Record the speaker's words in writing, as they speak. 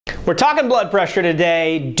We're talking blood pressure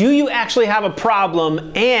today. Do you actually have a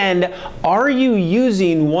problem, and are you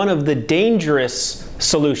using one of the dangerous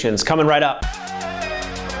solutions? Coming right up.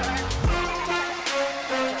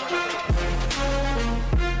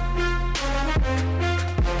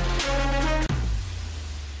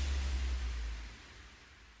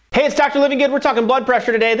 Hey, it's Dr. Living Good. We're talking blood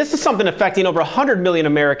pressure today. This is something affecting over 100 million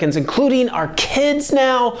Americans, including our kids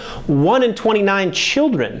now. 1 in 29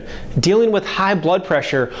 children dealing with high blood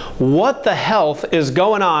pressure. What the health is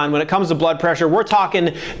going on when it comes to blood pressure? We're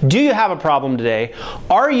talking, do you have a problem today?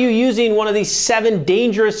 Are you using one of these 7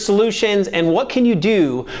 dangerous solutions? And what can you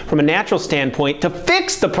do from a natural standpoint to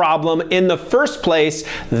fix the problem in the first place?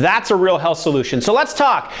 That's a real health solution. So let's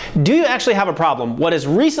talk. Do you actually have a problem? What has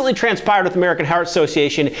recently transpired with the American Heart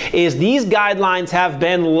Association is these guidelines have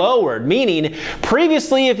been lowered, meaning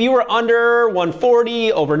previously if you were under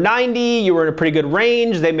 140, over 90, you were in a pretty good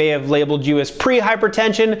range. They may have labeled you as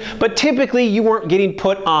pre-hypertension, but typically you weren't getting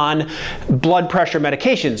put on blood pressure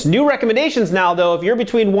medications. New recommendations now though, if you're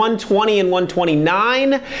between 120 and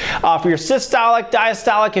 129, for your systolic,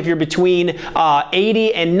 diastolic, if you're between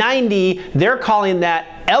 80 and 90, they're calling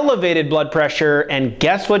that elevated blood pressure, and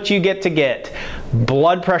guess what you get to get?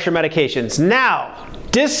 Blood pressure medications. Now,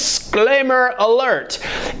 disclaimer alert.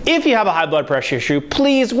 If you have a high blood pressure issue,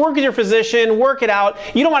 please work with your physician, work it out.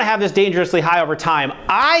 You don't want to have this dangerously high over time.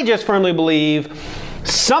 I just firmly believe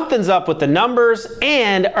something's up with the numbers,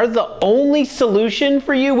 and are the only solution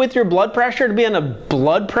for you with your blood pressure to be on a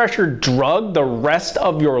blood pressure drug the rest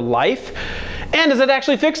of your life? And does it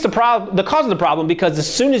actually fix the cause of the problem? Because as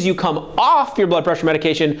soon as you come off your blood pressure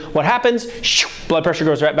medication, what happens? Blood pressure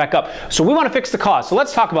goes right back up. So we want to fix the cause. So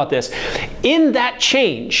let's talk about this. In that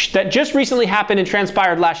change that just recently happened and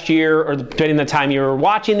transpired last year, or depending on the time you were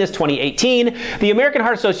watching this, 2018, the American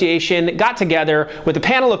Heart Association got together with a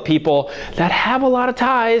panel of people that have a lot of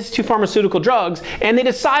ties to pharmaceutical drugs, and they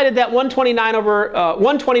decided that 120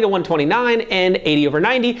 to 129 and 80 over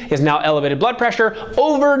 90 is now elevated blood pressure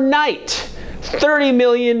overnight. 30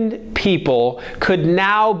 million people could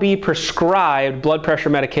now be prescribed blood pressure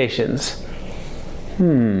medications.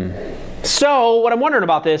 So what I'm wondering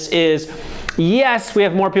about this is, yes, we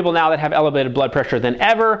have more people now that have elevated blood pressure than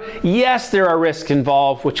ever. Yes, there are risks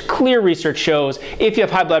involved, which clear research shows if you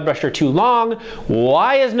have high blood pressure too long.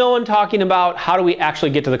 Why is no one talking about how do we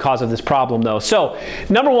actually get to the cause of this problem though? So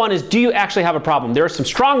number one is, do you actually have a problem? There is some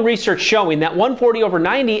strong research showing that 140 over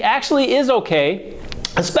 90 actually is okay,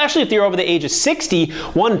 especially if you're over the age of 60.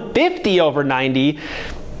 150 over 90,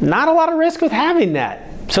 not a lot of risk with having that.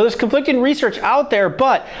 So there's conflicting research out there,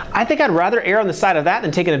 but I think I'd rather err on the side of that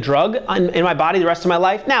than taking a drug in my body the rest of my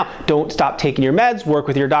life. Now, don't stop taking your meds, work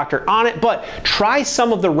with your doctor on it, but try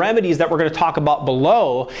some of the remedies that we're going to talk about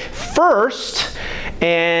below first,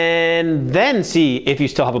 and then see if you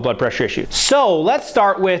still have a blood pressure issue. So let's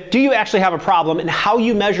start with, do you actually have a problem and how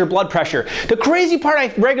you measure blood pressure? The crazy part I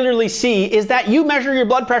regularly see is that you measure your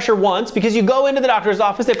blood pressure once because you go into the doctor's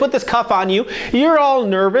office, they put this cuff on you, you're all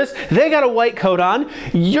nervous, they got a white coat on,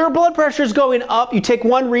 your blood pressure is going up, you take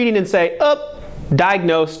one reading and say,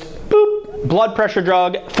 diagnosed, boop, blood pressure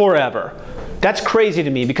drug forever. That's crazy to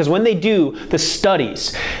me, because when they do the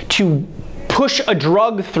studies to push a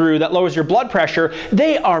drug through that lowers your blood pressure,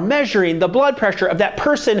 they are measuring the blood pressure of that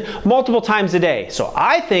person multiple times a day. So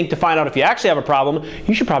I think to find out if you actually have a problem,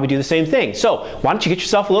 you should probably do the same thing. So why don't you get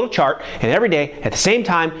yourself a little chart, and every day at the same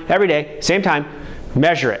time, every day, same time,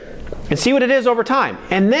 measure it and see what it is over time.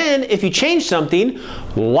 And then if you change something,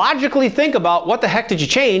 logically think about what the heck did you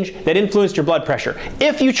change that influenced your blood pressure.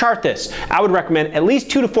 If you chart this, I would recommend at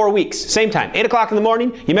least 2 to 4 weeks, same time, 8 o'clock in the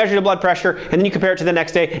morning, you measure your blood pressure, and then you compare it to the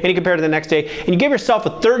next day, and you compare it to the next day, and you give yourself a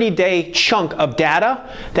 30-day chunk of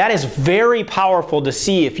data. That is very powerful to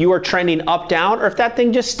see if you are trending up, down, or if that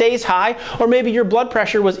thing just stays high, or maybe your blood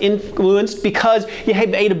pressure was influenced because you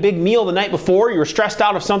had ate a big meal the night before, you were stressed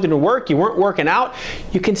out of something to work, you weren't working out.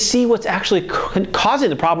 You can see what's actually causing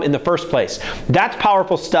the problem in the first place. That's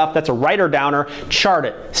powerful stuff. That's a writer downer. Chart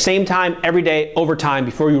it. Same time, every day, over time,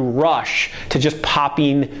 before you rush to just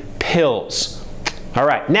popping pills. All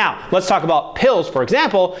right, now let's talk about pills, for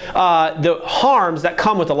example, the harms that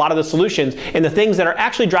come with a lot of the solutions and the things that are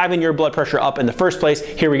actually driving your blood pressure up in the first place.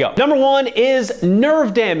 Here we go. Number one is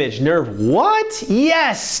nerve damage. Nerve what?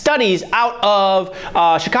 Yes, studies out of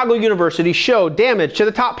Chicago University show damage to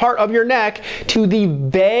the top part of your neck, to the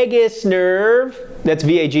vagus nerve, That's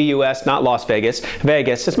VAGUS, not Las Vegas.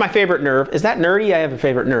 Vegas. It's my favorite nerve. Is that nerdy? I have a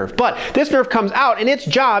favorite nerve. But this nerve comes out, and its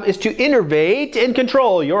job is to innervate and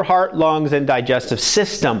control your heart, lungs, and digestive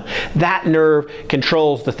system. That nerve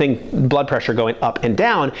controls the blood pressure going up and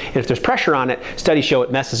down. And if there's pressure on it, studies show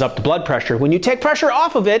it messes up the blood pressure. When you take pressure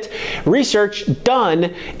off of it, research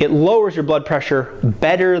done, it lowers your blood pressure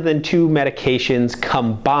better than 2 medications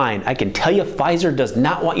combined. I can tell you Pfizer does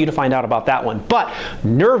not want you to find out about that one. But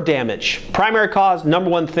nerve damage, primary cause, number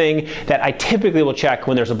one thing that I typically will check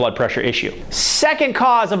when there's a blood pressure issue. Second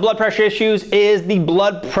cause of blood pressure issues is the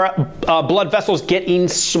blood vessels getting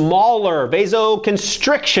smaller,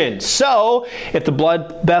 vasoconstriction. So if the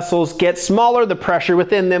blood vessels get smaller, the pressure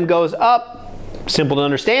within them goes up. Simple to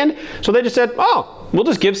understand. So they just said, oh, we'll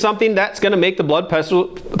just give something that's going to make the blood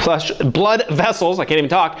vessels, I can't even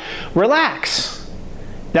talk, relax.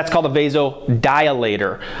 That's called a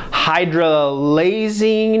vasodilator.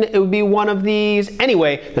 Hydralazine, it would be one of these.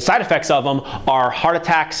 Anyway, the side effects of them are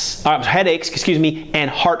headaches, and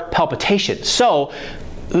heart palpitations. So,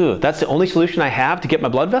 that's the only solution I have to get my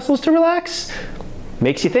blood vessels to relax?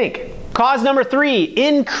 Makes you think. Cause number 3,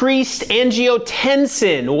 increased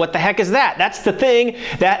angiotensin. What the heck is that? That's the thing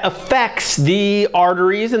that affects the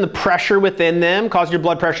arteries and the pressure within them, cause your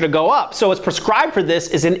blood pressure to go up. So what's prescribed for this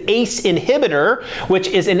is an ACE inhibitor, which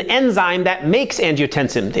is an enzyme that makes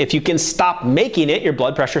angiotensin. If you can stop making it, your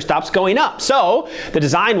blood pressure stops going up. So the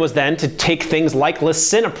design was then to take things like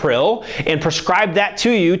lisinopril and prescribe that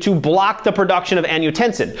to you to block the production of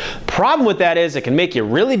angiotensin. Problem with that is it can make you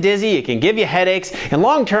really dizzy, it can give you headaches, and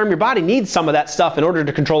long term your body needs some of that stuff in order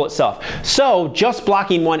to control itself. So just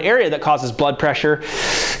blocking one area that causes blood pressure,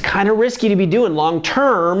 kind of risky to be doing long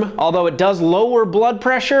term. Although it does lower blood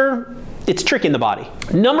pressure, it's tricking the body.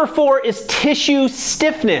 Number 4 is tissue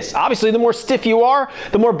stiffness. Obviously, the more stiff you are,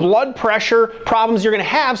 the more blood pressure problems you're going to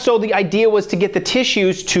have. So the idea was to get the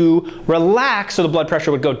tissues to relax so the blood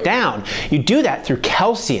pressure would go down. You do that through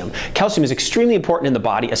calcium. Calcium is extremely important in the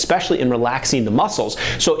body, especially in relaxing the muscles.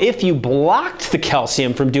 So if you blocked the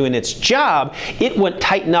calcium from doing its job, it wouldn't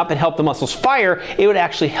tighten up and help the muscles fire. It would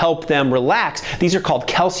actually help them relax. These are called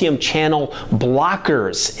calcium channel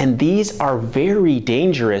blockers. And these are very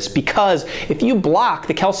dangerous because if you block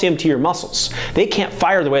the calcium to your muscles, they can't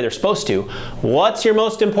fire the way they're supposed to. What's your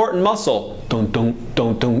most important muscle? Dun, dun,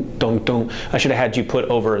 dun, dun, dun, dun. I should have had you put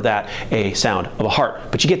over that a sound of a heart.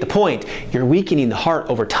 But you get the point. You're weakening the heart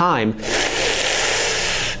over time.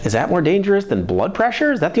 Is that more dangerous than blood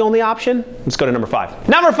pressure? Is that the only option? Let's go to number 5.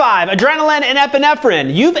 Number 5, adrenaline and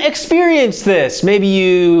epinephrine. You've experienced this. Maybe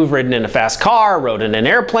you've ridden in a fast car, rode in an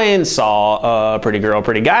airplane, saw a pretty girl,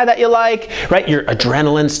 pretty guy that you like, right? Your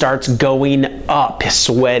adrenaline starts going up,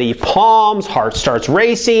 sweaty palms, heart starts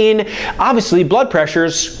racing. Obviously, blood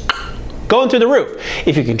pressure's going through the roof.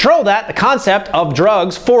 If you control that, the concept of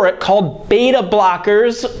drugs for it called beta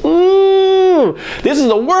blockers, this is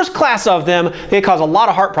the worst class of them. They cause a lot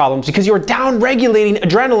of heart problems because you're down-regulating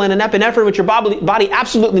adrenaline and epinephrine, which your body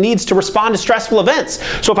absolutely needs to respond to stressful events.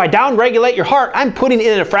 So if I down-regulate your heart, I'm putting it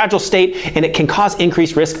in a fragile state and it can cause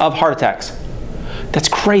increased risk of heart attacks. That's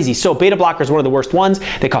crazy. So beta blockers are one of the worst ones.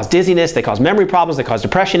 They cause dizziness, they cause memory problems, they cause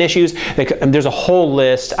depression issues. And there's a whole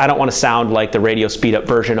list. I don't want to sound like the radio speed up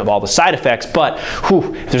version of all the side effects, but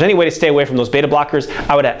if there's any way to stay away from those beta blockers,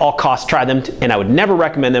 I would at all costs try them, and I would never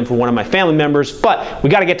recommend them for one of my family members, but we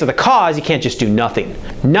got to get to the cause. You can't just do nothing.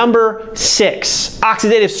 Number 6,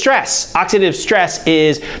 oxidative stress. Oxidative stress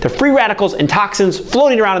is the free radicals and toxins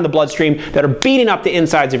floating around in the bloodstream that are beating up the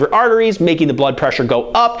insides of your arteries, making the blood pressure go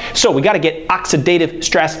up. So we got to get oxidative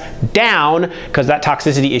stress down because that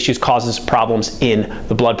toxicity issues causes problems in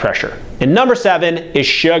the blood pressure. And number 7 is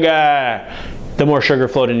sugar. The more sugar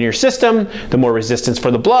floating in your system, the more resistance for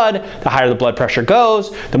the blood, the higher the blood pressure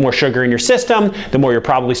goes. The more sugar in your system, the more you're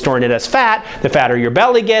probably storing it as fat. The fatter your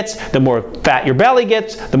belly gets, the more fat your belly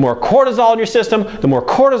gets, the more cortisol in your system, the more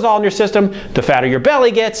cortisol in your system, the fatter your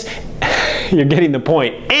belly gets. You're getting the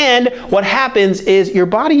point. And what happens is your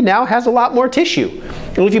body now has a lot more tissue.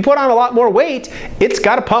 And if you put on a lot more weight, it's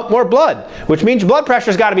got to pump more blood, which means your blood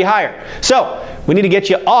pressure's got to be higher. So we need to get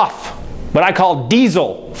you off what I call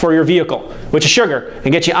diesel for your vehicle, which is sugar,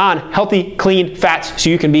 and get you on healthy, clean fats so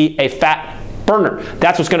you can be a fat burner.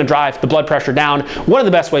 That's what's going to drive the blood pressure down. One of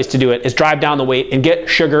the best ways to do it is drive down the weight and get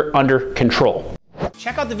sugar under control.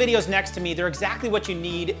 Check out the videos next to me. They're exactly what you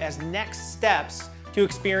need as next steps to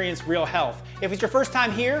experience real health. If it's your first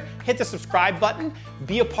time here, hit the subscribe button.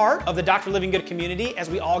 Be a part of the Dr. Living Good community as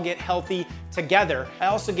we all get healthy together. I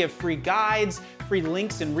also give free guides, free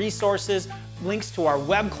links and resources, links to our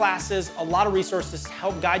web classes, a lot of resources to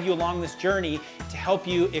help guide you along this journey to help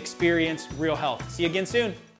you experience real health. See you again soon.